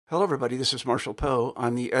Hello, everybody. This is Marshall Poe.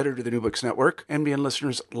 I'm the editor of the New Books Network. NBN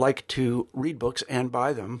listeners like to read books and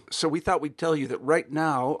buy them. So we thought we'd tell you that right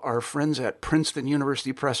now, our friends at Princeton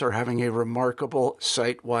University Press are having a remarkable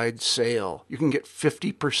site-wide sale. You can get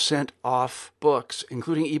 50% off books,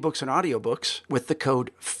 including ebooks and audiobooks, with the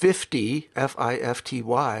code 50,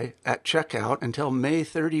 F-I-F-T-Y, at checkout until May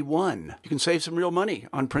 31. You can save some real money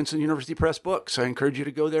on Princeton University Press books. I encourage you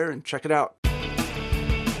to go there and check it out.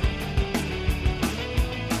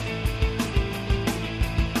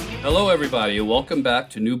 Hello, everybody, and welcome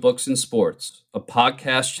back to New Books in Sports, a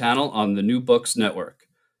podcast channel on the New Books Network.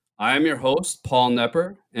 I am your host, Paul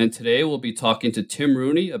Knepper, and today we'll be talking to Tim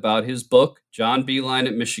Rooney about his book, John Beilein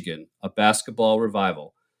at Michigan, A Basketball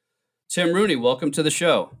Revival. Tim Rooney, welcome to the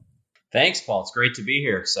show. Thanks, Paul. It's great to be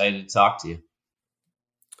here. Excited to talk to you.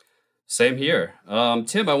 Same here.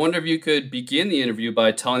 Tim, I wonder if you could begin the interview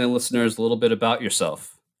by telling the listeners a little bit about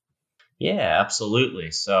yourself. Yeah,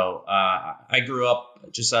 absolutely. So I grew up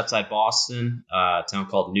just outside Boston, a town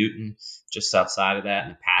called Newton, just outside of that,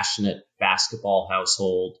 in a passionate basketball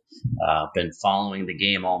household. Been following the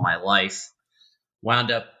game all my life.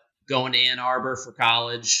 Wound up going to Ann Arbor for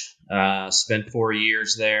college, spent 4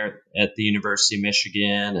 years there at the University of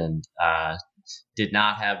Michigan, and did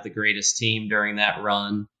not have the greatest team during that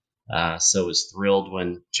run. So was thrilled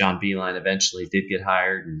when John Beilein eventually did get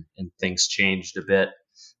hired and things changed a bit.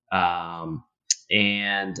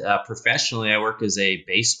 Professionally, I work as a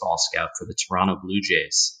baseball scout for the Toronto Blue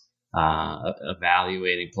Jays,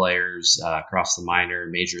 evaluating players across the minor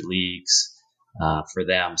and major leagues for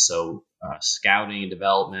them. So scouting and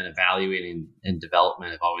development, evaluating and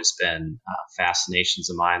development have always been fascinations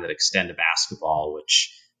of mine that extend to basketball,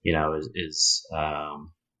 which is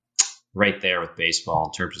right there with baseball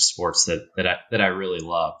in terms of sports that I really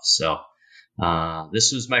love. So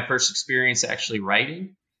this was my first experience actually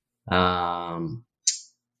writing.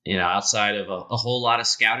 Outside of a whole lot of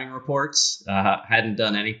scouting reports, hadn't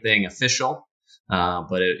done anything official,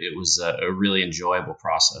 but it was a really enjoyable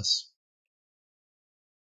process.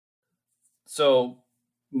 So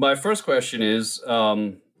my first question is,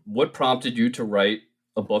 what prompted you to write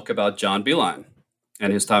a book about John Beilein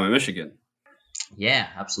and his time in Michigan? Yeah,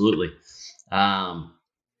 absolutely.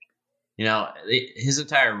 His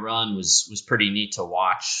entire run was pretty neat to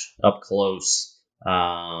watch up close.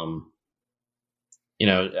 I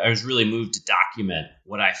was really moved to document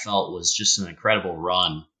what I felt was just an incredible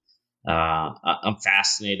run. I'm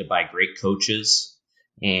fascinated by great coaches,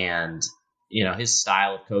 and his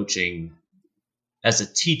style of coaching as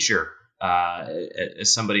a teacher,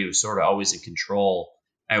 as somebody who's sort of always in control.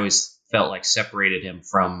 I always felt like separated him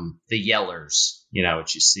from the yellers,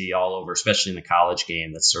 which you see all over, especially in the college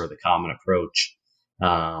game. That's sort of the common approach.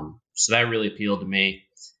 So that really appealed to me.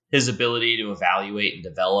 His ability to evaluate and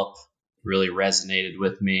develop really resonated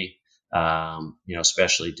with me,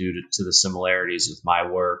 especially due to the similarities with my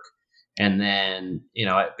work. And then,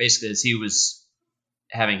 basically as he was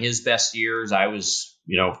having his best years, I was,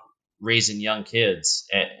 raising young kids,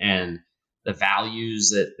 and the values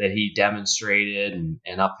that he demonstrated and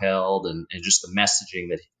upheld and just the messaging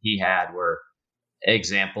that he had were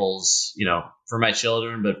examples, for my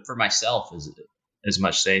children, but for myself as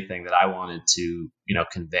much as anything that I wanted to,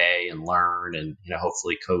 convey and learn and,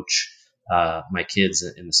 hopefully coach my kids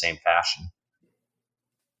in the same fashion.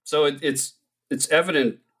 So it's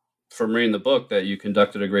evident from reading the book that you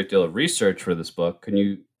conducted a great deal of research for this book. Can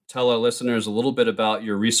you tell our listeners a little bit about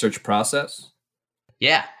your research process?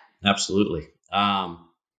 Yeah, absolutely.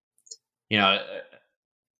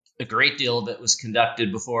 A great deal of it was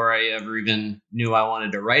conducted before I ever even knew I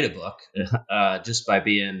wanted to write a book, just by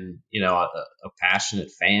being, a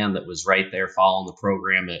passionate fan that was right there following the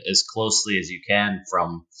program as closely as you can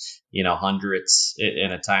from, hundreds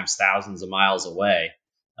and at times thousands of miles away.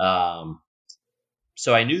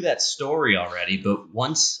 So I knew that story already, but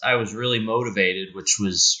once I was really motivated, which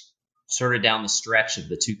was sort of down the stretch of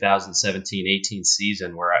the 2017-18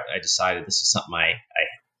 season where I decided this is something I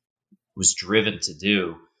was driven to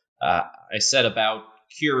do, I set about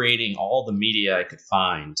curating all the media I could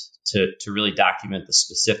find to really document the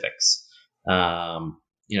specifics.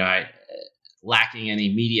 Lacking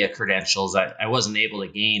any media credentials, I wasn't able to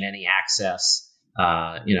gain any access,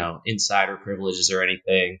 insider privileges or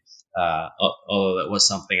anything, although that was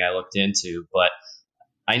something I looked into. But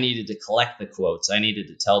I needed to collect the quotes. I needed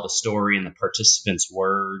to tell the story in the participants'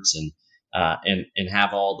 words and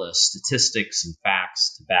have all the statistics and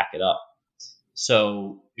facts to back it up.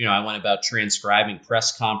 So, I went about transcribing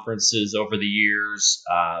press conferences over the years,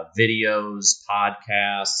 videos,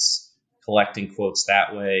 podcasts, collecting quotes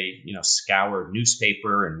that way, scoured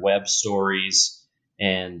newspaper and web stories,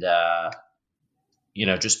 and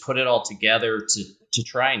just put it all together to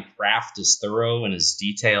try and craft as thorough and as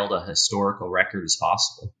detailed a historical record as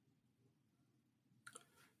possible.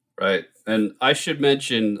 Right. And I should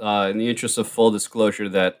mention, in the interest of full disclosure,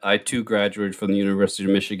 that I too graduated from the University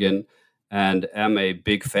of Michigan and am a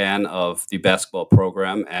big fan of the basketball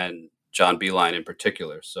program and John Beilein in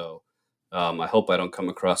particular. So I hope I don't come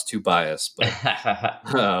across too biased. But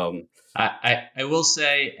I will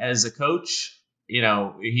say, as a coach,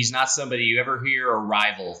 he's not somebody you ever hear a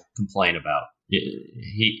rival complain about.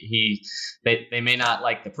 They may not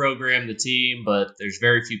like the program, the team, but there's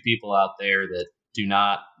very few people out there that do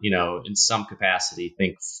not, in some capacity,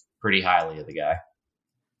 think pretty highly of the guy.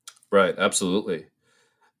 Right, absolutely.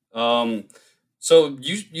 So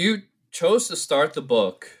you chose to start the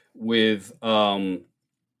book with in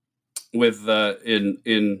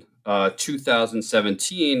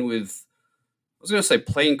 2017 with, I was going to say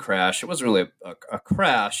plane crash. It wasn't really a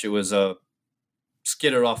crash. It was a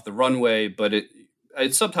skidded off the runway, but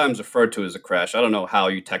it's sometimes referred to as a crash. I don't know how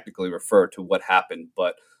you technically refer to what happened,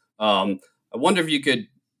 but I wonder if you could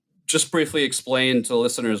just briefly explain to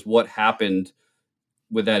listeners what happened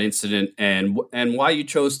with that incident and why you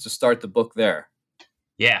chose to start the book there.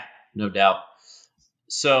 Yeah, no doubt.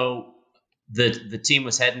 So the team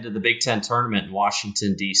was heading to the Big Ten tournament in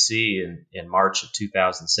Washington, D.C. in March of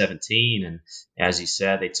 2017. And as you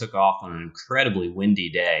said, they took off on an incredibly windy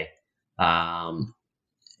day. And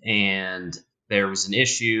there was an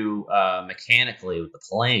issue mechanically with the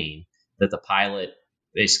plane that the pilot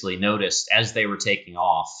basically noticed as they were taking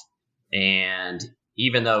off. And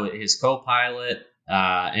even though his co-pilot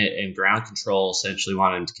and ground control essentially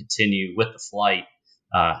wanted him to continue with the flight,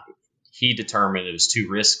 he determined it was too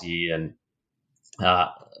risky and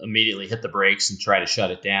immediately hit the brakes and tried to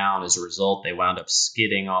shut it down. As a result, they wound up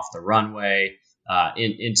skidding off the runway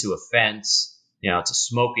into a fence. It's a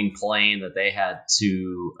smoking plane that they had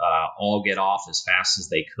to all get off as fast as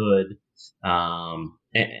they could.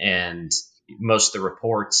 And most of the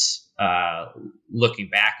reports looking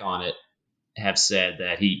back on it have said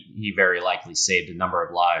that he very likely saved a number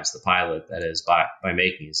of lives, the pilot, that is, by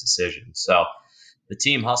making his decision. So the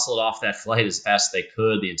team hustled off that flight as fast as they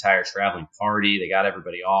could, the entire traveling party. They got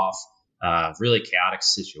everybody off. Really chaotic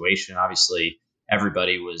situation. Obviously,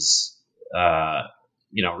 everybody was,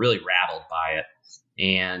 really rattled by it.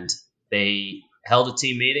 And they held a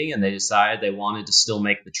team meeting and they decided they wanted to still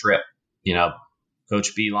make the trip.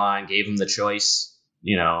 Coach Beilein gave them the choice,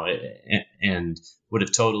 and would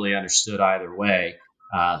have totally understood either way.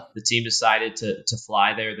 The team decided to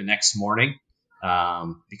fly there the next morning.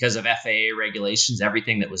 Because of FAA regulations,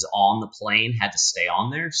 everything that was on the plane had to stay on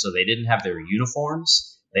there. So they didn't have their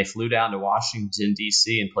uniforms. They flew down to Washington,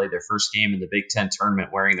 D.C. and played their first game in the Big Ten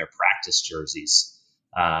tournament wearing their practice jerseys,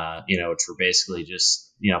 which were basically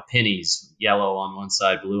just, pennies, yellow on one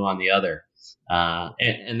side, blue on the other.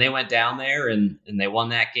 And they went down there and they won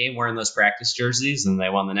that game wearing those practice jerseys, and they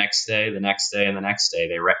won the next day, and the next day.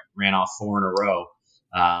 They ran off 4 in a row.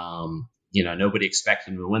 Nobody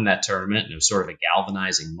expected them to win that tournament, and it was sort of a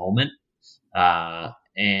galvanizing moment.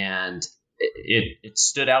 And it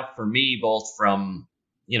stood out for me both from,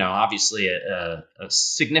 obviously a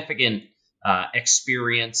significant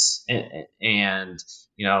experience and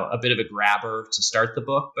a bit of a grabber to start the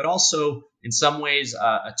book, but also in some ways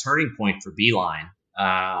a turning point for Beilein,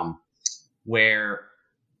 where,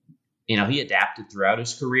 he adapted throughout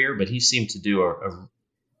his career, but he seemed to do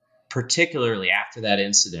particularly after that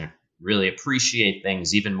incident, really appreciate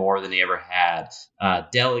things even more than he ever had,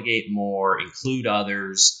 delegate more, include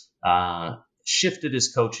others, shifted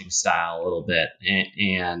his coaching style a little bit.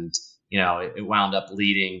 And it wound up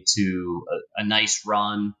leading to a nice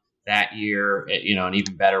run that year, an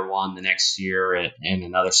even better one the next year, and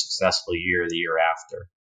another successful year the year after.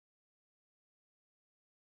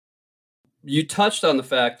 You touched on the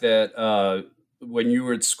fact that when you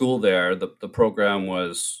were at school there, the program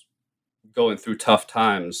was going through tough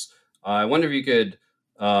times. I wonder if you could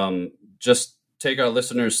just take our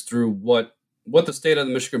listeners through what the state of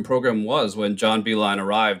the Michigan program was when John Beilein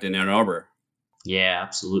arrived in Ann Arbor. Yeah,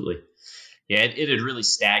 absolutely. Yeah, it had really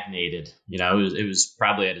stagnated. It was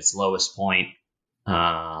probably at its lowest point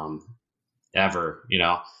ever.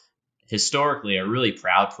 Historically, a really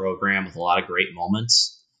proud program with a lot of great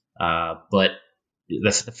moments. But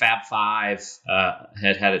the Fab Five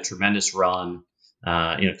had a tremendous run.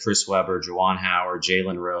 Chris Webber, Juwan Howard,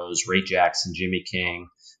 Jalen Rose, Ray Jackson, Jimmy King,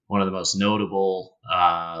 one of the most notable,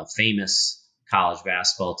 famous college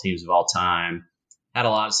basketball teams of all time. Had a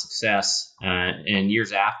lot of success. And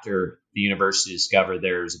years after, the university discovered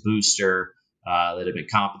there was a booster that had been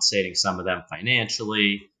compensating some of them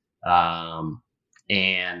financially.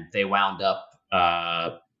 And they wound up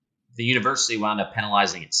the university wound up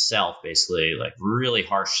penalizing itself, basically, like really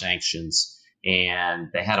harsh sanctions, and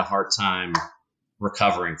they had a hard time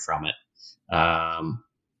recovering from it.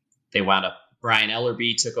 They wound up, Brian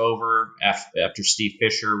Ellerby took over after Steve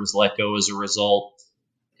Fisher was let go as a result.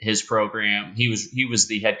 His program, he was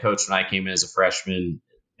the head coach when I came in as a freshman,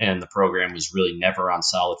 and the program was really never on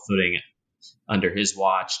solid footing under his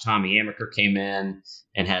watch. Tommy Amaker came in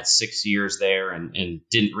and had 6 years there and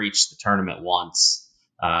didn't reach the tournament once.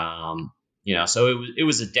 So it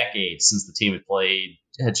was a decade since the team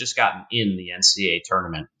had just gotten in the NCAA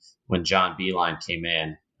tournament when John Beilein came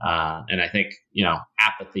in. And I think,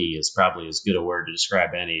 apathy is probably as good a word to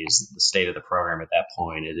describe any as the state of the program at that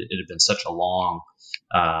point. It had been such a long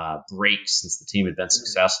break since the team had been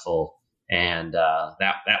successful. And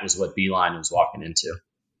that was what Beilein was walking into.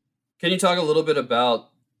 Can you talk a little bit about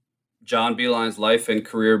John Beilein's life and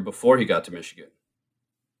career before he got to Michigan?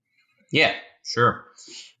 Yeah, sure.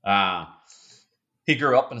 He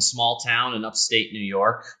grew up in a small town in upstate New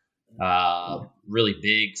York. Really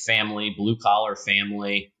big family, blue-collar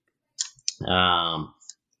family.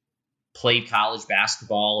 Played college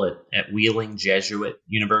basketball at Wheeling Jesuit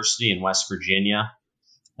University in West Virginia.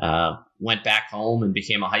 Went back home and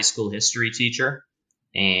became a high school history teacher,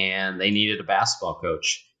 and they needed a basketball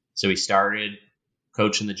coach. So he started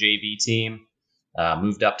coaching the JV team,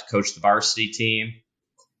 moved up to coach the varsity team,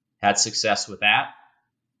 had success with that.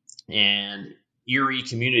 And Erie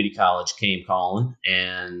Community College came calling,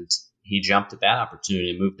 and he jumped at that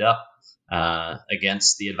opportunity and moved up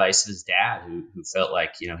against the advice of his dad, who felt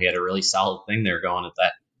like, he had a really solid thing there going at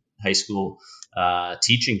that high school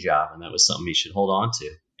teaching job, and that was something he should hold on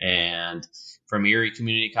to. And from Erie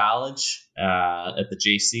Community College at the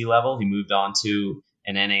JC level, he moved on to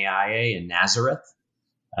an NAIA in Nazareth,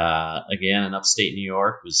 again in upstate New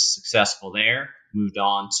York, was successful there, moved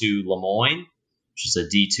on to Lemoyne, which is a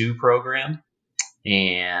D2 program,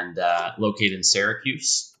 and located in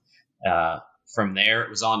Syracuse. From there, it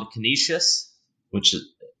was on to Canisius, which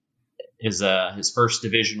is his first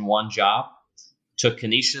Division I job. Took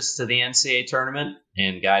Canisius to the NCAA tournament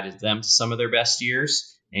and guided them to some of their best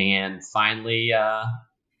years. And finally,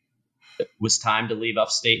 it was time to leave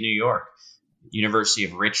upstate New York. University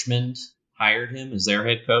of Richmond hired him as their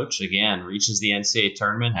head coach. Again, reaches the NCAA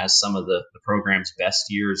tournament, has some of the program's best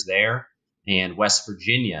years there. And West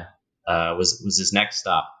Virginia was his next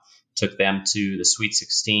stop. Took them to the Sweet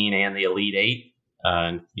 16 and the Elite Eight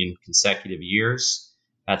in consecutive years.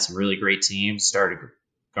 Had some really great teams. Started to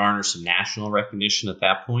garner some national recognition at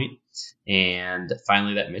that point. And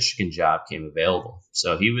finally, that Michigan job came available.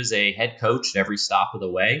 So he was a head coach at every stop of the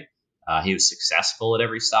way. He was successful at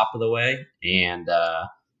every stop of the way, and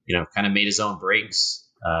kind of made his own breaks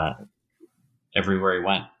everywhere he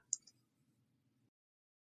went.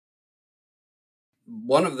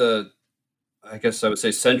 One of the, I guess I would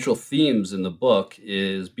say, central themes in the book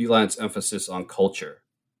is Beilein's emphasis on culture.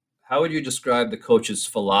 How would you describe the coach's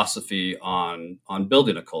philosophy on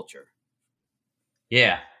building a culture?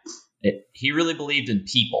 Yeah, he really believed in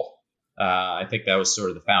people. I think that was sort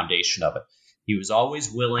of the foundation of it. He was always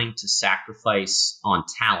willing to sacrifice on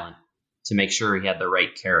talent to make sure he had the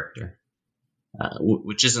right character,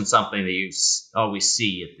 which isn't something that you always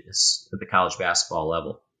see at the college basketball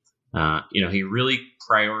level. He really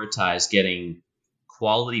prioritized getting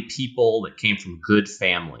quality people that came from good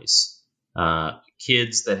families,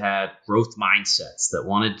 kids that had growth mindsets that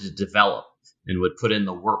wanted to develop and would put in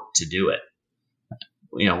the work to do it.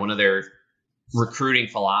 One of their recruiting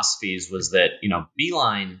philosophies was that,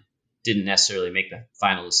 Beilein didn't necessarily make the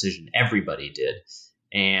final decision. Everybody did.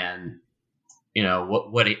 And,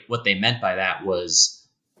 what they meant by that was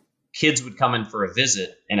kids would come in for a visit,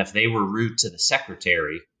 and if they were rude to the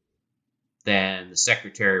secretary, then the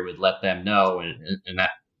secretary would let them know, and that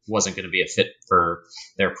wasn't going to be a fit for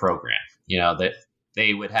their program. That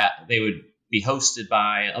they would be hosted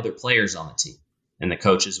by other players on the team, and the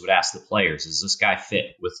coaches would ask the players, "Does this guy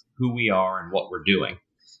fit with who we are and what we're doing?"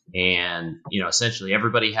 And essentially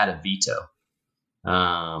everybody had a veto.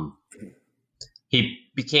 He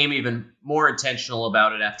became even more intentional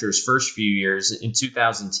about it after his first few years. In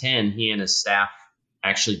 2010, he and his staff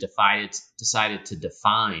actually decided to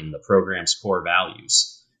define the program's core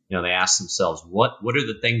values. They asked themselves, what are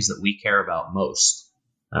the things that we care about most?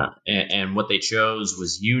 And what they chose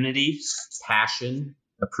was unity, passion,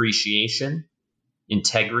 appreciation,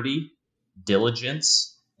 integrity,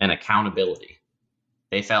 diligence, and accountability.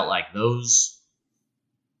 They felt like those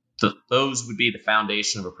would be the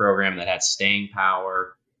foundation of a program that had staying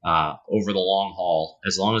power over the long haul.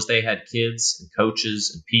 As long as they had kids and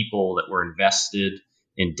coaches and people that were invested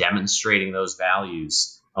in demonstrating those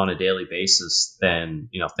values, on a daily basis, then,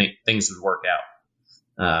 things would work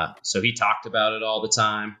out. So he talked about it all the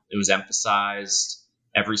time. It was emphasized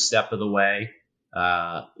every step of the way.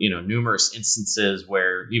 Numerous instances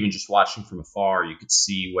where even just watching from afar, you could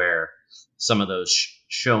see where some of those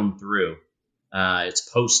shone through. It's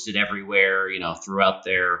posted everywhere, throughout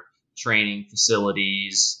their training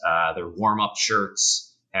facilities. Their warm-up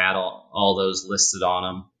shirts had all those listed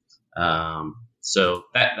on them. So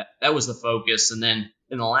that was the focus. And then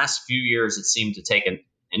in the last few years, it seemed to take an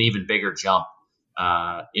even bigger jump.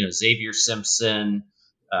 Xavier Simpson,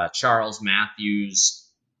 Charles Matthews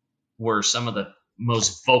were some of the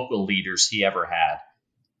most vocal leaders he ever had.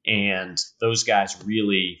 And those guys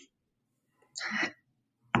really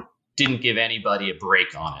didn't give anybody a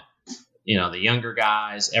break on it. The younger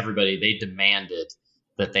guys, everybody, they demanded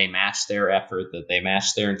that they match their effort, that they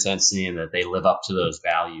match their intensity, and that they live up to those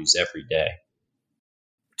values every day.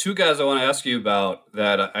 Two guys I want to ask you about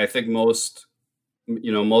that I think most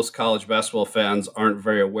college basketball fans aren't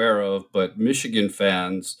very aware of, but Michigan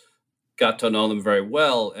fans got to know them very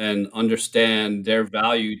well and understand their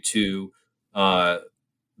value to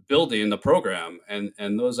building the program.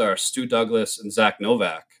 And those are Stu Douglas and Zach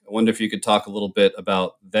Novak. I wonder if you could talk a little bit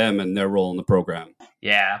about them and their role in the program.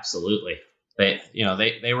 Yeah, absolutely.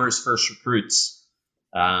 They were his first recruits.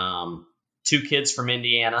 Two kids from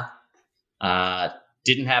Indiana,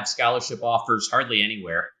 didn't have scholarship offers hardly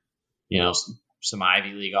anywhere. Some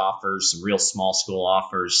Ivy League offers, some real small school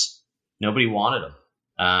offers. Nobody wanted them.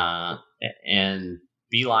 And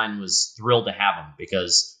Beilein was thrilled to have them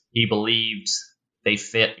because he believed they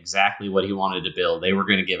fit exactly what he wanted to build. They were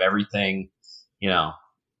going to give everything,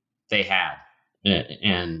 they had.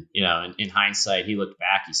 And in hindsight, he looked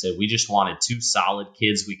back, he said, we just wanted two solid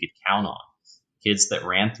kids we could count on. Kids that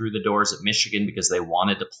ran through the doors at Michigan because they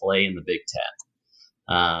wanted to play in the Big Ten.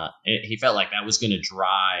 He felt like that was going to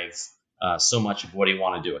drive so much of what he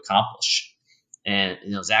wanted to accomplish. And,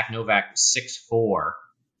 Zach Novak was 6'4",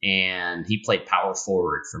 and he played power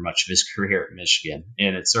forward for much of his career at Michigan.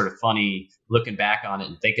 And it's sort of funny looking back on it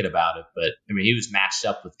and thinking about it. But, he was matched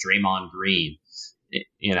up with Draymond Green,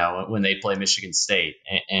 when they play Michigan State.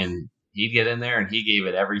 And he'd get in there and he gave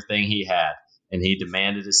it everything he had. And he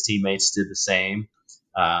demanded his teammates did the same.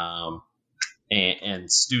 And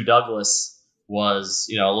Stu Douglas was,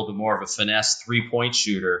 a little bit more of a finesse 3-point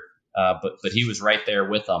shooter. But he was right there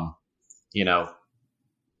with them,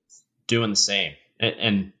 doing the same.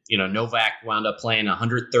 And Novak wound up playing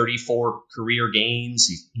 134 career games.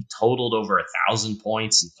 He totaled over 1,000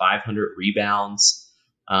 points and 500 rebounds.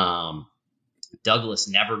 Douglas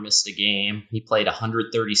never missed a game. He played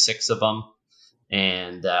 136 of them.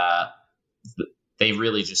 And they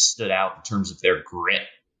really just stood out in terms of their grit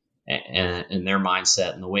and their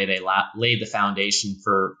mindset and the way they laid the foundation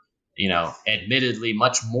for, admittedly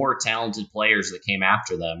much more talented players that came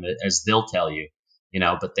after them, as they'll tell you,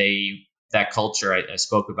 but that culture I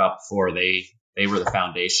spoke about before, they were the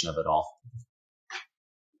foundation of it all.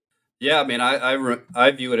 Yeah,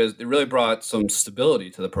 I view it as it really brought some stability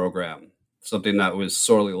to the program, something that was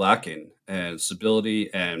sorely lacking, and stability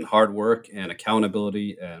and hard work and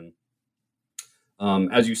accountability. And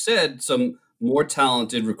as you said, some more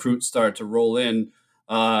talented recruits started to roll in.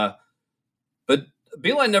 But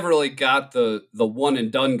Beilein never really got the one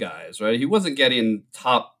and done guys, right? He wasn't getting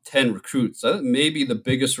top 10 recruits. Maybe the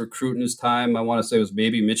biggest recruit in his time, I want to say, was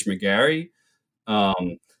maybe Mitch McGary.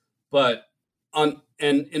 But in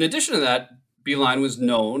addition to that, Beilein was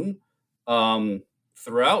known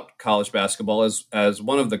throughout college basketball as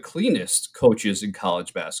one of the cleanest coaches in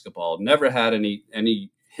college basketball. Never had any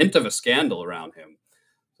hint of a scandal around him.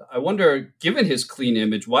 I wonder, given his clean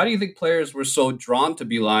image, why do you think players were so drawn to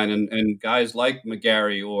Beilein and guys like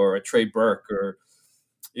McGary or a Trey Burke or,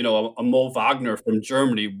 a Mo Wagner from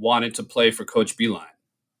Germany wanted to play for Coach Beilein?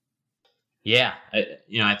 Yeah,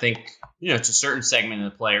 I think, to a certain segment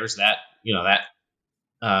of the players that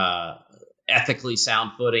ethically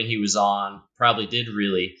sound footing he was on probably did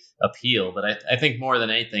really appeal. But I think more than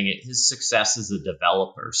anything, his success as a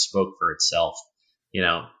developer spoke for itself.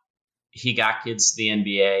 He got kids to the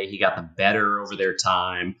NBA. He got them better over their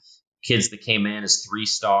time. Kids that came in as 3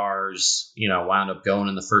 stars, wound up going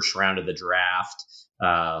in the first round of the draft.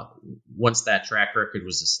 Once that track record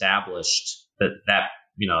was established,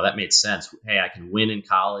 that made sense. Hey, I can win in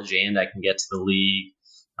college and I can get to the league.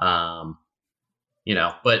 But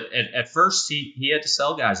at first he had to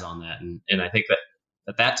sell guys on that. And I think that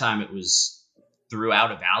at that time it was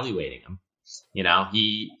throughout evaluating him.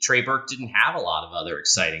 Trey Burke didn't have a lot of other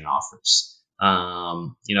exciting offers.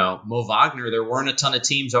 Mo Wagner, there weren't a ton of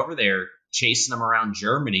teams over there chasing him around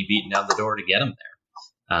Germany, beating down the door to get him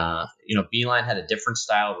Beilein had a different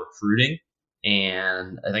style of recruiting,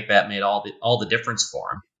 and I think that made all the difference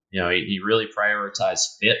for him. He really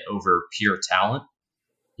prioritized fit over pure talent.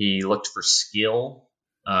 He looked for skill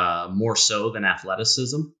more so than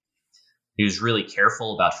athleticism. He was really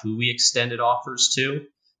careful about who he extended offers to.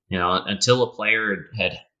 Until a player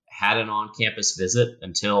had an on-campus visit,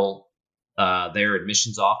 until their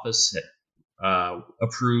admissions office had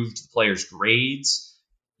approved the player's grades,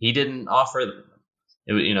 he didn't offer them.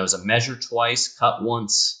 It was a measure twice, cut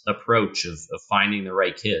once approach of finding the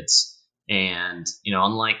right kids. And,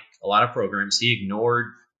 unlike a lot of programs, he ignored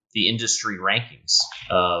the industry rankings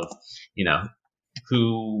of,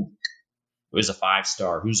 who is a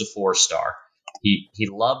 5-star, who's a 4-star. He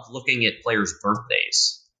loved looking at players'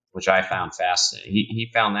 birthdays, which I found fascinating.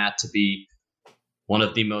 He found that to be one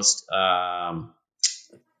of the most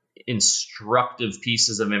instructive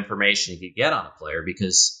pieces of information he could get on a player,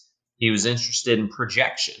 because he was interested in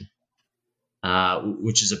projection,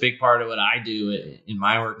 which is a big part of what I do in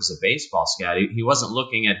my work as a baseball scout. He wasn't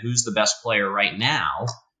looking at who's the best player right now.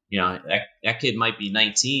 That kid might be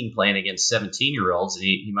 19 playing against 17-year-olds, and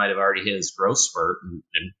he might have already hit his growth spurt and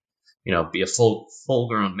be a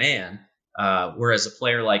full-grown man. Whereas a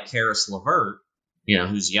player like Caris LeVert,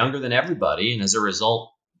 who's younger than everybody, and as a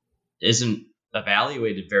result isn't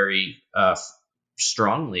evaluated very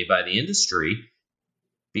strongly by the industry.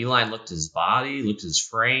 Beilein looked at his body, looked at his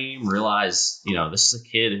frame, realized, this is a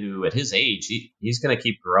kid who at his age, he's going to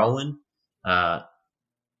keep growing.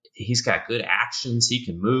 He's got good actions. He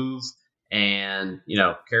can move. And,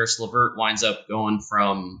 Caris LeVert winds up going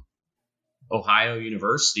from Ohio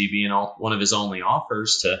University being one of his only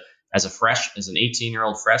offers to as an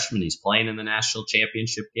 18-year-old freshman, he's playing in the national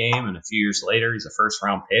championship game. And a few years later, he's a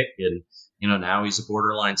first-round pick. And, now he's a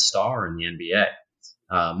borderline star in the NBA.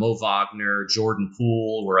 Mo Wagner, Jordan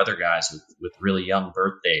Poole were other guys with really young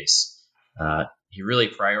birthdays. He really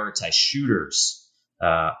prioritized shooters,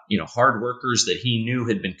 hard workers that he knew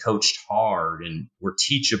had been coached hard and were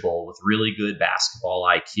teachable with really good basketball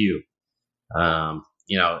IQ.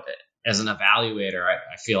 As an evaluator,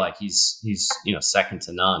 I feel like he's second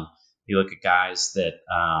to none. You look at guys that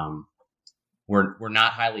were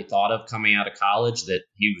not highly thought of coming out of college that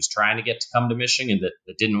he was trying to get to come to Michigan that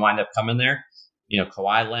didn't wind up coming there.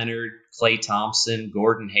 Kawhi Leonard, Klay Thompson,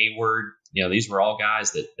 Gordon Hayward, these were all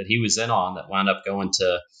guys that he was in on that wound up going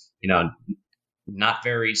to, not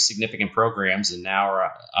very significant programs, and now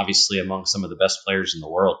are obviously among some of the best players in the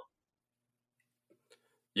world.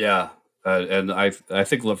 Yeah. And I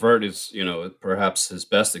think LeVert is, perhaps his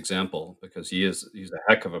best example, because he's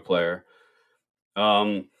a heck of a player.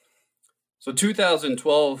 So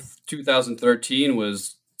 2012, 2013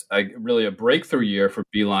 was really a breakthrough year for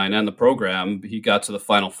Beilein and the program. He got to the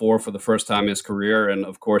Final Four for the first time in his career, and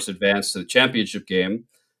of course advanced to the championship game.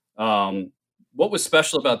 What was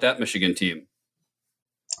special about that Michigan team?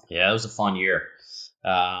 Yeah, it was a fun year.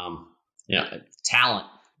 Talent,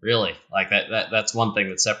 really, like that's one thing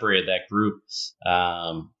that separated that group.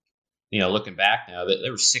 Looking back now,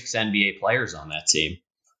 there were 6 NBA players on that team,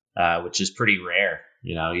 which is pretty rare.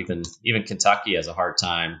 Even Kentucky has a hard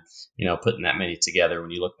time, putting that many together when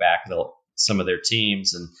you look back at some of their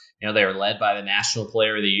teams. And, they were led by the National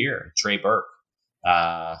Player of the Year, Trey Burke.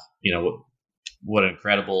 What an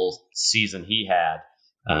incredible season he had.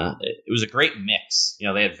 It was a great mix.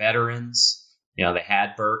 They had veterans. They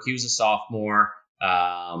had Burke. He was a sophomore,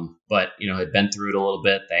 but, had been through it a little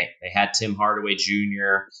bit. They had Tim Hardaway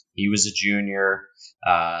Jr. He was a junior.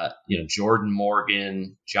 Jordan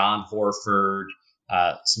Morgan, John Horford,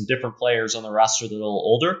 some different players on the roster that are a little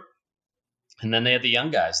older. And then they had the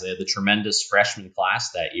young guys. They had the tremendous freshman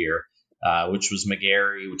class that year, which was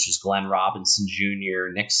McGarry, which is Glenn Robinson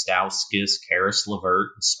Jr., Nick Stauskas, Caris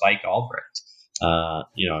LeVert, and Spike Albrecht.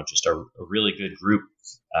 Just a really good group,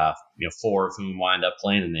 4 of whom wind up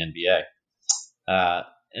playing in the NBA.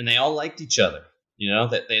 And they all liked each other.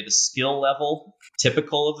 That they had the skill level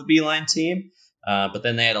typical of a Beilein team, but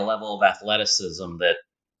then they had a level of athleticism that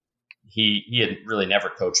he had really never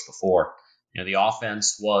coached before. The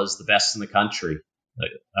offense was the best in the country,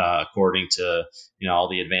 according to all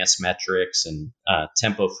the advanced metrics and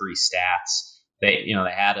tempo-free stats. They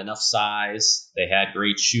had enough size, they had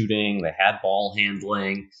great shooting, they had ball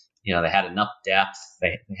handling, they had enough depth,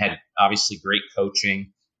 they had obviously great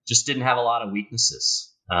coaching, just didn't have a lot of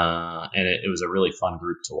weaknesses, and it was a really fun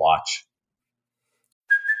group to watch.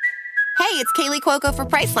 Hey, it's Kaylee Cuoco for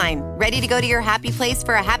Priceline. Ready to go to your happy place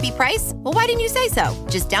for a happy price? Well, why didn't you say so?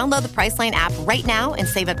 Just download the Priceline app right now and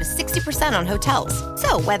save up to 60% on hotels.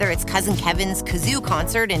 So whether it's Cousin Kevin's Kazoo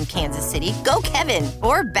Concert in Kansas City, go Kevin,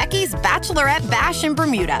 or Becky's Bachelorette Bash in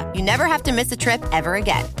Bermuda, you never have to miss a trip ever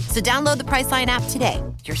again. So download the Priceline app today.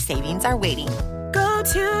 Your savings are waiting. Go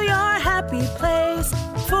to your happy place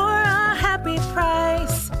for a happy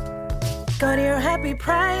price. Go to your happy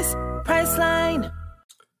price, Priceline.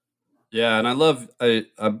 Yeah, and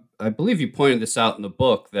I believe you pointed this out in the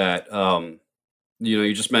book that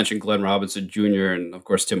you just mentioned Glenn Robinson Jr. and of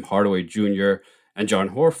course Tim Hardaway Jr. and John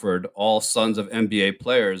Horford, all sons of NBA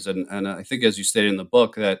players, and I think as you stated in the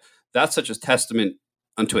book that's such a testament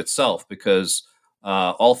unto itself because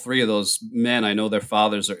all three of those men, I know their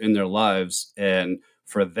fathers are in their lives, and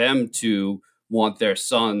for them to want their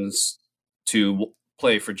sons to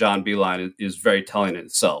play for John Beilein is very telling in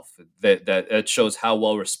itself. That it shows how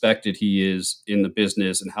well respected he is in the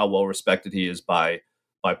business and how well respected he is by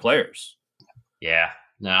players. Yeah,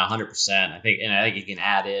 no, 100%. I think you can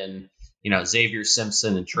add in, Xavier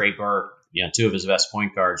Simpson and Trey Burke, two of his best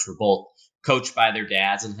point guards were both coached by their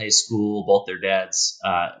dads in high school. Both their dads,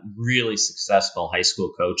 really successful high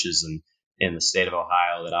school coaches in the state of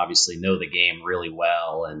Ohio that obviously know the game really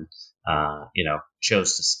well and,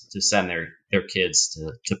 chose to send their kids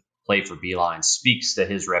to play for Beilein speaks to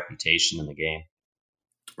his reputation in the game.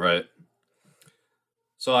 Right.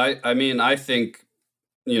 So I think,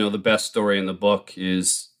 the best story in the book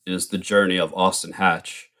is the journey of Austin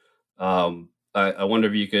Hatch. I wonder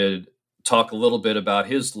if you could talk a little bit about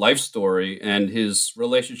his life story and his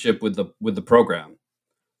relationship with the program.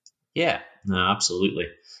 Yeah, no, absolutely.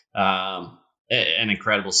 An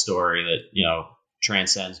incredible story that,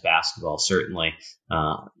 transcends basketball, certainly.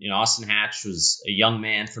 Austin Hatch was a young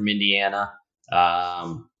man from Indiana.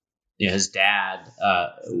 His dad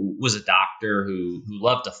was a doctor who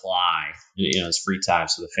loved to fly, his free time.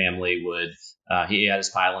 So the family he had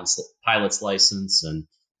his pilot's license and,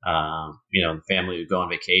 the family would go on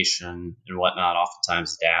vacation and whatnot.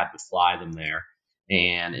 Oftentimes dad would fly them there.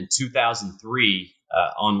 And in 2003,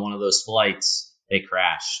 on one of those flights, they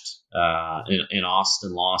crashed. In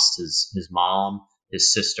Austin, lost his mom,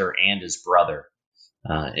 his sister, and his brother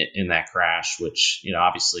in that crash, which,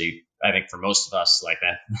 obviously, I think for most of us like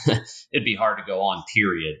that, it'd be hard to go on,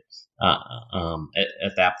 period,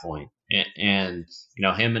 at that point. And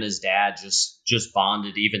him and his dad just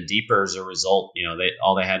bonded even deeper as a result.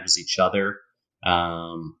 All they had was each other.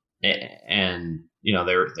 And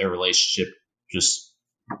their relationship just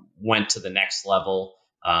went to the next level.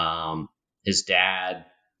 His dad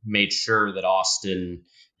made sure that Austin,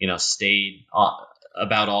 stayed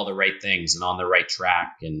about all the right things and on the right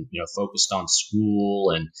track and, focused on school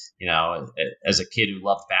and, as a kid who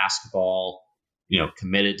loved basketball,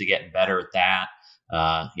 committed to getting better at that,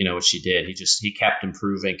 which he did. He kept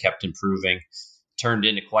improving, turned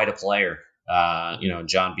into quite a player.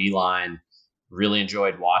 John Beilein really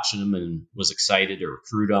enjoyed watching him and was excited to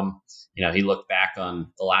recruit him. He looked back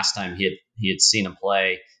on the last time he had seen him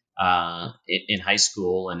play in high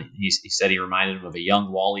school, and he said he reminded him of a young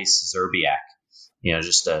Wally Szczerbiak. He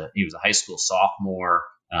was a high school sophomore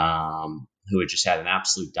who had just had an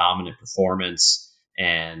absolute dominant performance,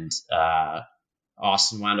 and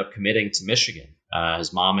Austin wound up committing to Michigan.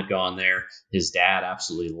 His mom had gone there. His dad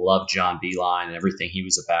absolutely loved John Beilein and everything he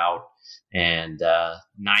was about. And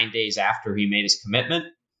 9 days after he made his commitment,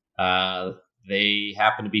 they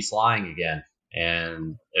happened to be flying again,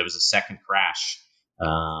 and it was a second crash.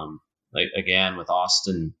 Again, with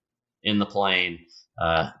Austin in the plane,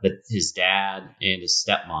 that his dad and his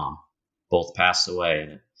stepmom both passed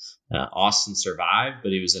away. Austin survived,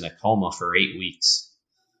 but he was in a coma for 8 weeks.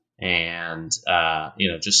 And,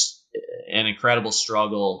 just an incredible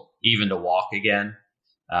struggle even to walk again.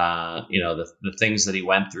 The things that he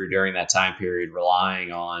went through during that time period,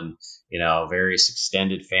 relying on, various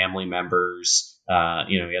extended family members.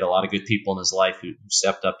 He had a lot of good people in his life who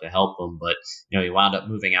stepped up to help him, but, he wound up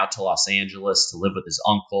moving out to Los Angeles to live with his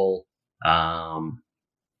uncle,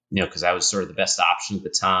 because that was sort of the best option at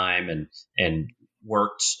the time, and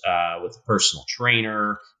worked with a personal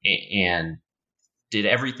trainer and did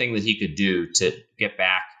everything that he could do to get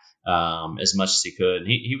back as much as he could. And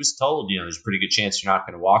he was told, there's a pretty good chance you're not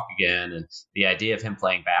going to walk again. And the idea of him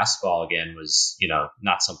playing basketball again was,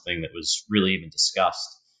 not something that was really even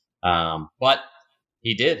discussed. But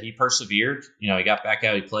he did. He persevered. He got back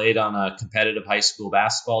out. He played on a competitive high school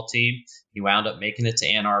basketball team. He wound up making it to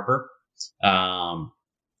Ann Arbor.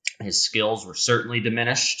 His skills were certainly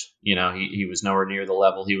diminished. He was nowhere near the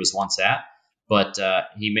level he was once at, but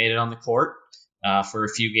he made it on the court. for a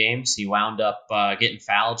few games. He wound up getting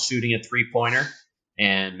fouled shooting a 3-pointer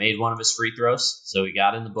and made one of his free throws. So he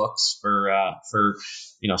got in the books for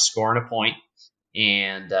scoring a point.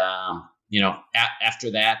 And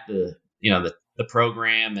after that, the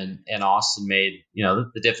program and Austin made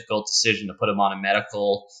the difficult decision to put him on a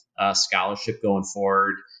medical scholarship going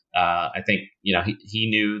forward. I think he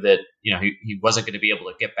knew that he wasn't going to be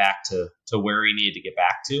able to get back to where he needed to get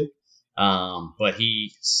back to. But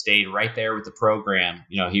he stayed right there with the program.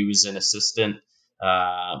 He was an assistant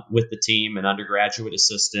with the team, an undergraduate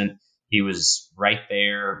assistant. He was right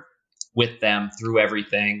there with them through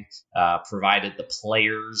everything, provided the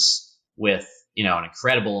players with, an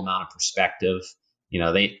incredible amount of perspective.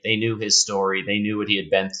 They knew his story. They knew what he had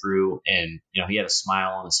been through. And, he had a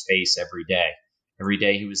smile on his face every day. Every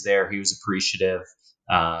day he was there, he was appreciative.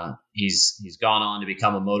 He's gone on to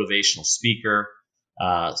become a motivational speaker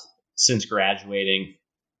since graduating.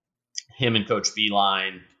 Him and Coach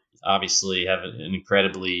Beilein obviously have an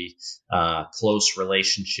incredibly close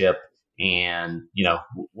relationship. And,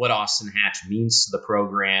 what Austin Hatch means to the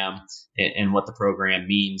program and what the program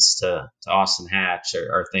means to Austin Hatch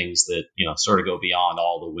are things that, sort of go beyond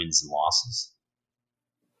all the wins and losses.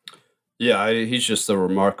 Yeah, he's just a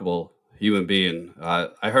remarkable human being.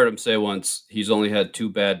 I heard him say once, he's only had 2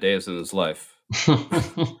 bad days in his life.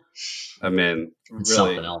 I mean, really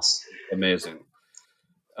something else. Amazing.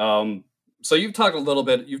 So you've talked a little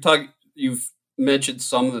bit, you've mentioned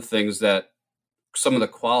some of the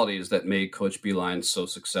qualities that made Coach Beilein so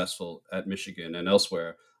successful at Michigan and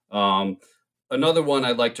elsewhere. Another one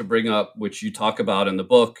I'd like to bring up, which you talk about in the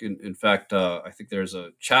book, in fact, I think there's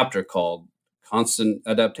a chapter called Constant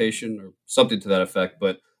Adaptation or something to that effect,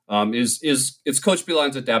 but it's Coach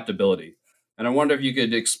Beilein's adaptability. And I wonder if you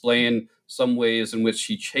could explain some ways in which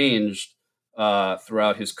he changed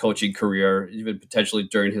throughout his coaching career, even potentially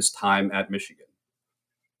during his time at Michigan.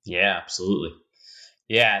 Yeah, absolutely.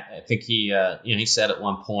 Yeah, I think he said at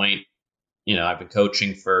one point, I've been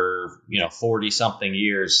coaching for, 40 something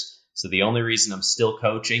years. So the only reason I'm still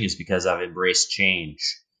coaching is because I've embraced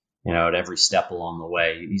change, at every step along the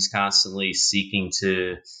way. He's constantly seeking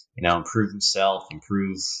to, improve himself,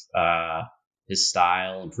 improve his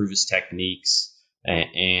style, improve his techniques.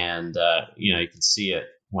 And you can see it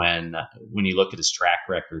when you look at his track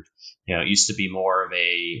record. It used to be more of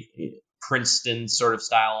a Princeton sort of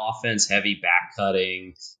style offense, heavy back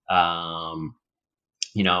cutting, a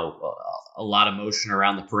lot of motion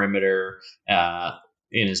around the perimeter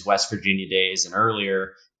in his West Virginia days and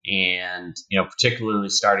earlier. And, particularly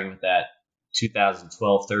starting with that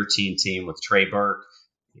 2012-13 team with Trey Burke,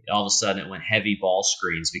 all of a sudden it went heavy ball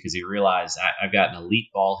screens because he realized I've got an elite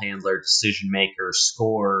ball handler, decision maker,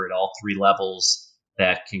 scorer at all 3 levels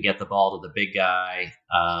that can get the ball to the big guy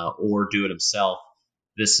or do it himself.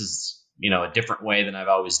 This is, a different way than I've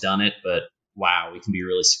always done it, but wow, we can be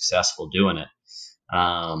really successful doing it.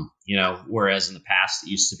 Whereas in the past it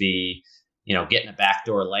used to be, getting a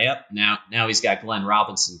backdoor layup. Now he's got Glenn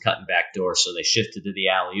Robinson cutting backdoor, so they shifted to the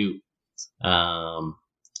alley-oop.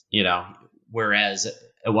 Whereas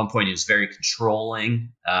at one point he was very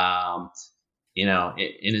controlling, in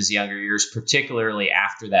his younger years, particularly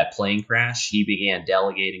after that plane crash, he began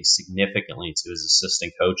delegating significantly to his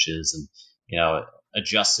assistant coaches and,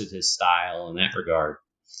 adjusted his style in that regard.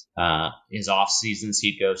 His off seasons,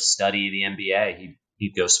 he'd go study the NBA.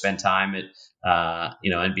 He'd go spend time at,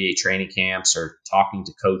 NBA training camps or talking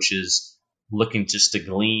to coaches, looking just to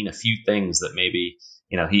glean a few things that maybe,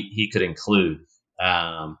 he could include.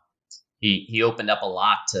 He opened up a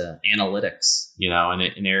lot to analytics, in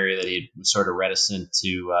an area that he was sort of reticent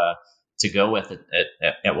to go with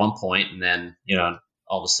at one point. And then,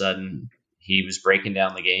 all of a sudden he was breaking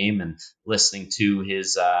down the game and listening to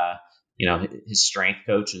his strength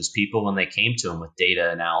coach and his people when they came to him with data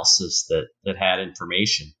analysis that had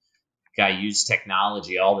information. Guy used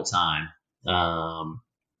technology all the time.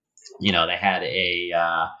 They had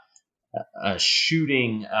a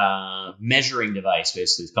shooting measuring device,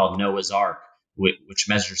 basically. It's called Noah's Ark, which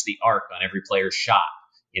measures the arc on every player's shot,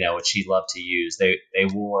 which he loved to use. They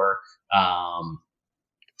wore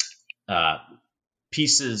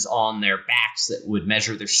pieces on their backs that would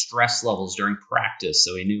measure their stress levels during practice,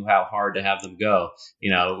 so he knew how hard to have them go,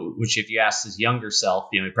 which if you asked his younger self,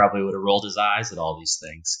 he probably would have rolled his eyes at all these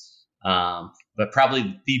things. But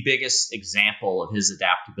probably the biggest example of his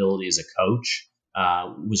adaptability as a coach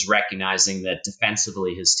was recognizing that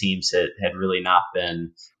defensively his teams had really not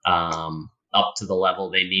been up to the level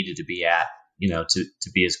they needed to be at, to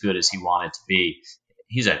be as good as he wanted to be.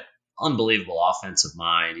 He's an unbelievable offensive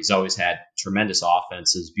mind. He's always had tremendous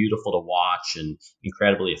offenses, beautiful to watch and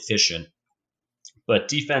incredibly efficient. but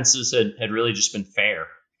defenses had really just been fair.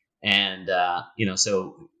 And,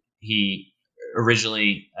 so he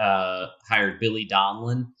originally hired Billy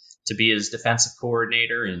Donlin to be his defensive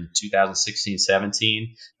coordinator in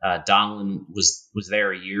 2016-17. Donlin was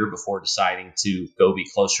there a year before deciding to go be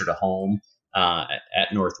closer to home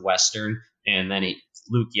at Northwestern. And then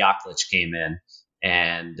Luke Yaklich came in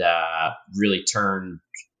and really turned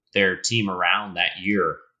their team around that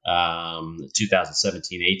year. The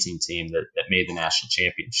 2017-18 team that made the national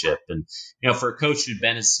championship. And, for a coach who'd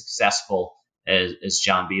been as successful as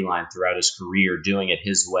John Beilein throughout his career, doing it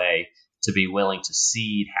his way, to be willing to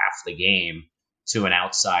cede half the game to an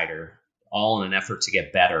outsider, all in an effort to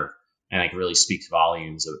get better, and it really speaks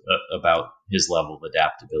volumes about his level of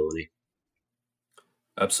adaptability.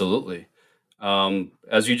 Absolutely.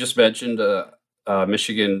 As you just mentioned,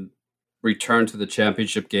 Michigan returned to the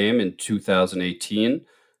championship game in 2018.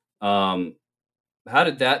 How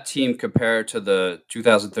did that team compare to the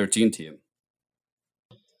 2013 team?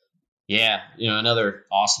 Yeah, another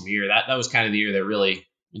awesome year. That was kind of the year that really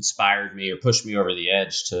inspired me or pushed me over the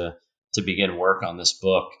edge to begin work on this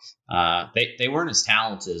book. They weren't as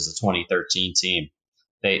talented as the 2013 team.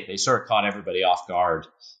 They sort of caught everybody off guard.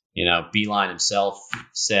 Beilein himself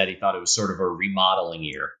said he thought it was sort of a remodeling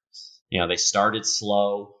year. They started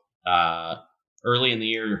slow. Early in the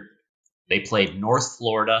year, they played North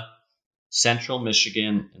Florida, Central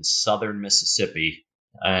Michigan, and Southern Mississippi,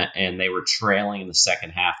 and they were trailing in the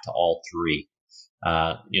second half to all three.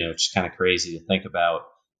 It's kind of crazy to think about.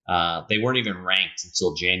 They weren't even ranked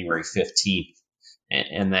until January 15th.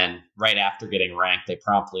 And then right after getting ranked, they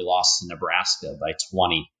promptly lost to Nebraska by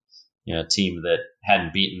 20, a team that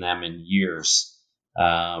hadn't beaten them in years.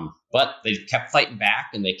 But they kept fighting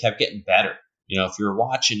back and they kept getting better. If you were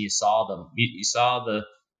watching, you saw them. You saw the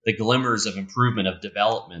glimmers of improvement, of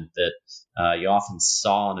development that you often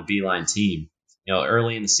saw on a Beilein team.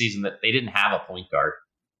 Early in the season, that they didn't have a point guard.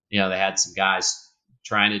 They had some guys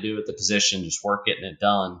trying to do at the position, just work getting it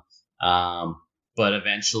done. But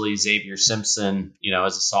eventually Xavier Simpson,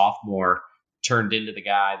 as a sophomore, turned into the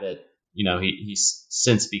guy that, he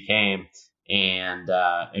since became, and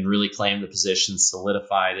really claimed the position,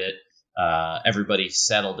 solidified it. Everybody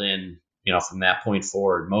settled in, from that point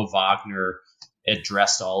forward. Mo Wagner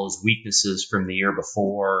addressed all his weaknesses from the year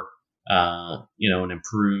before, and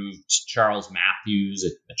improved. Charles Matthews,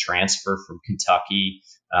 a transfer from Kentucky,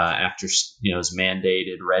 after his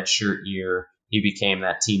mandated redshirt year, he became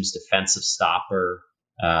that team's defensive stopper.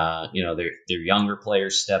 Their younger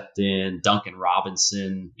players stepped in. Duncan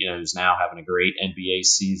Robinson, who's now having a great NBA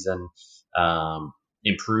season,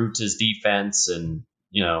 improved his defense and,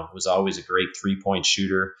 was always a great 3-point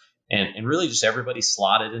shooter. And really just everybody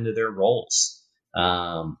slotted into their roles.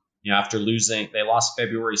 After losing, they lost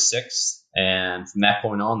February 6th. And from that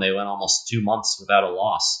point on, they went almost 2 months without a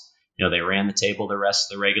loss. They ran the table the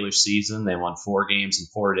rest of the regular season. They won 4 games in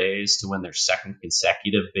 4 days to win their second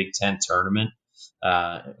consecutive Big Ten tournament.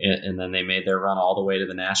 And then they made their run all the way to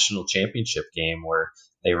the national championship game, where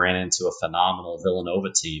they ran into a phenomenal Villanova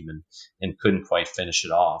team and couldn't quite finish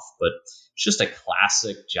it off. But it's just a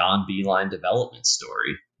classic John Beilein development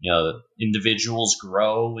story. Individuals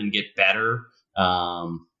grow and get better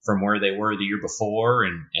from where they were the year before,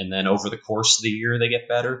 and then over the course of the year they get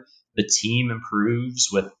better. The team improves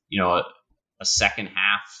with a second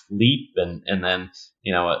half leap and then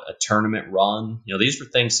a tournament run. These were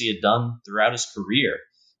things he had done throughout his career,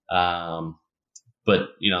 but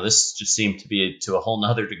this just seemed to be to a whole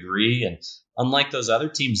nother degree. And unlike those other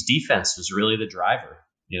teams, defense was really the driver.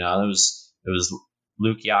 It was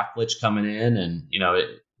Luke Yaklich coming in, and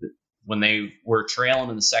when they were trailing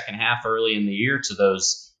in the second half early in the year to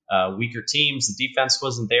those weaker teams, the defense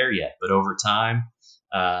wasn't there yet. But over time,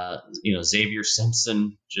 Xavier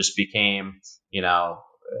Simpson just became,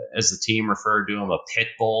 as the team referred to him, a pit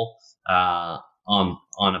bull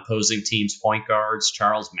on opposing teams' point guards.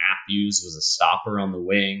 Charles Matthews was a stopper on the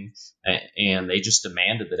wing, and they just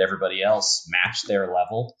demanded that everybody else match their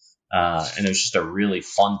level. And it was just a really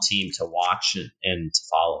fun team to watch and to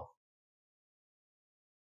follow.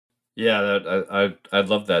 Yeah, I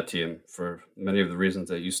love that team for many of the reasons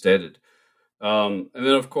that you stated. And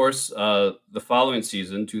then, of course, the following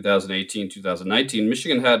season, 2018-2019,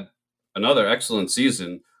 Michigan had another excellent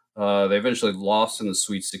season. They eventually lost in the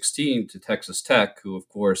Sweet 16 to Texas Tech, who, of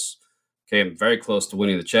course, came very close to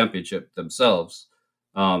winning the championship themselves.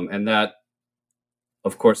 And that,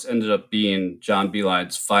 of course, ended up being John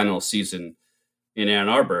Beilein's final season in Ann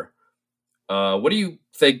Arbor. What do you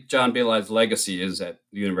think John Beilein's legacy is at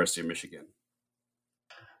the University of Michigan?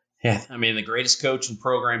 Yeah, I mean, the greatest coach in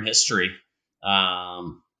program history.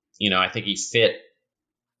 I think he fit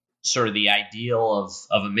sort of the ideal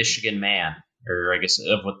of a Michigan man, or I guess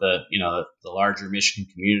of what the larger Michigan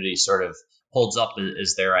community sort of holds up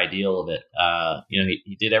as their ideal of it.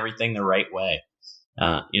 He did everything the right way.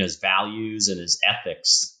 His values and his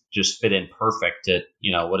ethics just fit in perfect at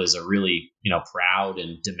what is a really proud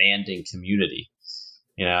and demanding community.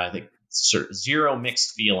 I think sort of zero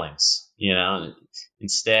mixed feelings.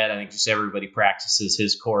 Instead, I think just everybody practices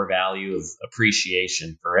his core value of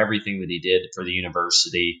appreciation for everything that he did for the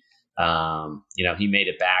university. He made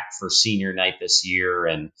it back for senior night this year,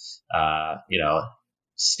 and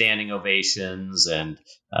standing ovations, and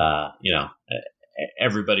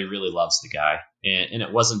everybody really loves the guy. And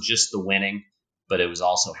it wasn't just the winning, but it was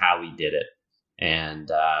also how he did it.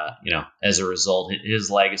 And as a result,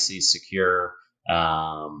 his legacy is secure.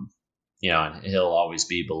 And he'll always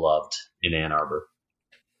be beloved in Ann Arbor.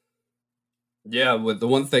 Yeah, with the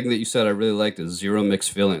one thing that you said I really liked is zero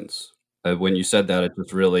mixed feelings. When you said that, it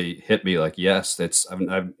just really hit me. Like, yes, that's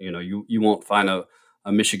you won't find a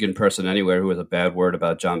Michigan person anywhere who has a bad word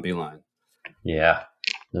about John Beilein. Yeah,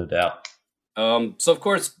 no doubt. So of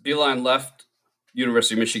course, Beilein left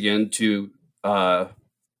University of Michigan to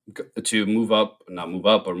move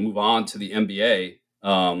on to the NBA.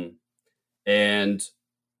 And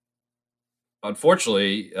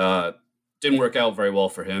unfortunately, didn't work out very well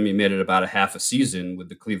for him. He made it about a half a season with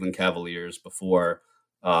the Cleveland Cavaliers before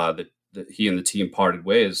he and the team parted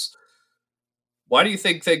ways. Why do you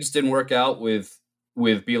think things didn't work out with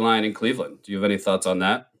Beilein in Cleveland? Do you have any thoughts on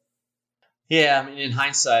that? Yeah, I mean, in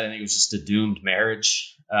hindsight, I think it was just a doomed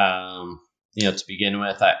marriage. To begin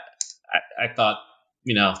with, I thought,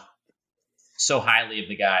 so highly of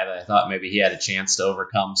the guy that I thought maybe he had a chance to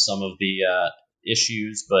overcome some of the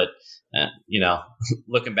issues. But,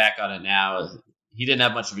 looking back on it now, he didn't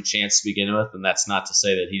have much of a chance to begin with. And that's not to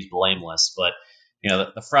say that he's blameless. But,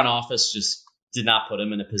 the front office just did not put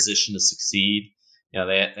him in a position to succeed.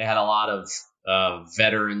 They had a lot of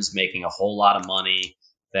veterans making a whole lot of money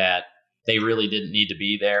that they really didn't need to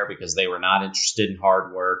be there because they were not interested in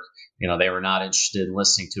hard work. They were not interested in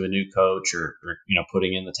listening to a new coach or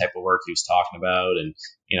putting in the type of work he was talking about. And,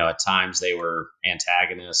 at times they were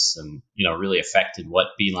antagonists and, really affected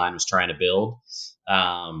what Beilein was trying to build.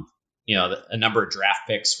 A number of draft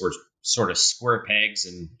picks were sort of square pegs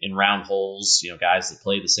in round holes, guys that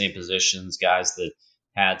played the same positions, guys that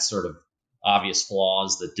had sort of obvious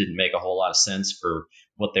flaws that didn't make a whole lot of sense for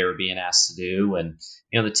what they were being asked to do. And,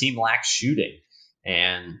 the team lacks shooting.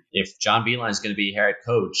 And if John Beilein is going to be a head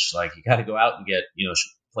coach, like, you got to go out and get,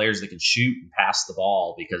 players that can shoot and pass the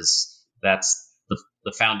ball, because that's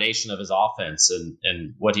the foundation of his offense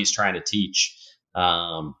and what he's trying to teach.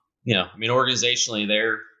 Organizationally,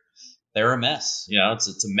 they're a mess.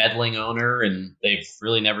 It's a meddling owner, and they've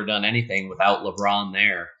really never done anything without LeBron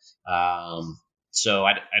there. So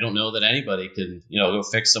I don't know that anybody can, go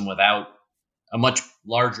fix them without a much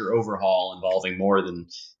larger overhaul involving more than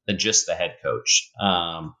just the head coach.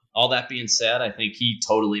 All that being said, I think he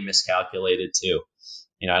totally miscalculated too.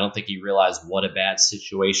 I don't think he realized what a bad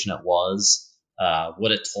situation it was,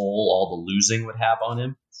 what a toll all the losing would have on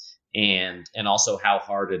him, and also how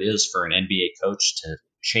hard it is for an NBA coach to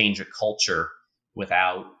change a culture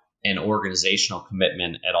without an organizational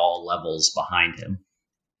commitment at all levels behind him.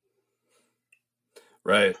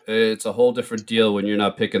 Right. It's a whole different deal when you're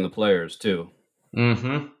not picking the players too.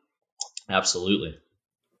 Mm-hmm. Absolutely.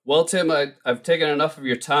 Well, Tim, I've taken enough of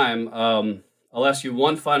your time. I'll ask you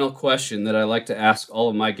one final question that I like to ask all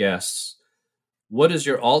of my guests. What is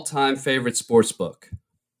your all-time favorite sports book?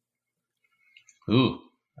 Ooh,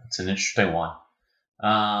 that's an interesting one.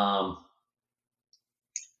 I'm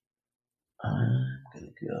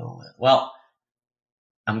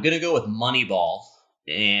going to go with Moneyball.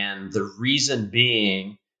 And the reason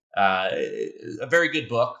being, a very good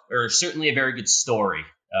book, or certainly a very good story.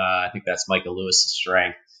 I think that's Michael Lewis's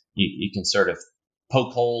strength. You can sort of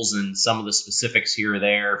poke holes in some of the specifics here or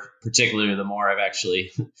there, particularly the more I've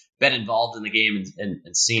actually been involved in the game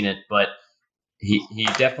and seen it. But he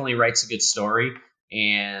definitely writes a good story,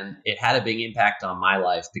 and it had a big impact on my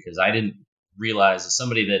life because I didn't realize, as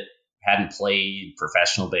somebody that hadn't played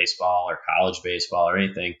professional baseball or college baseball or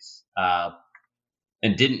anything,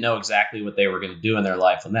 and didn't know exactly what they were going to do in their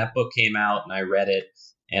life. When that book came out and I read it,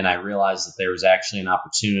 and I realized that there was actually an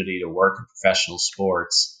opportunity to work in professional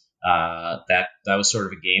sports, that was sort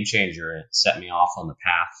of a game changer. It set me off on the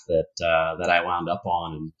path that I wound up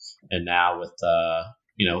on, and now with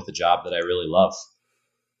with the job that I really love.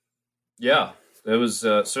 Yeah, it was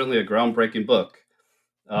certainly a groundbreaking book.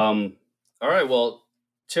 All right, well,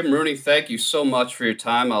 Tim Rooney, thank you so much for your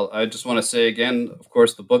time. I just want to say again, of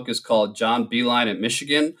course, the book is called John Beilein at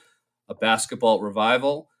Michigan, A Basketball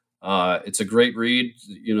Revival. It's a great read.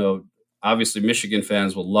 Obviously Michigan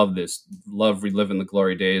fans will love this, love reliving the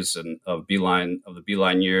glory days of the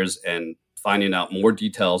Beeline years and finding out more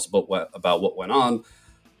details about what went on.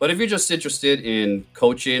 But if you're just interested in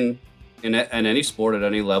coaching in any sport at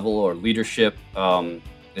any level or leadership,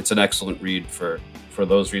 it's an excellent read for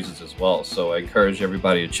those reasons as well. So I encourage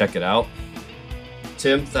everybody to check it out.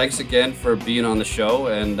 Tim, thanks again for being on the show,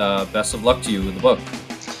 and best of luck to you with the book.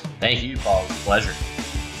 Thank you, Paul. It was a pleasure.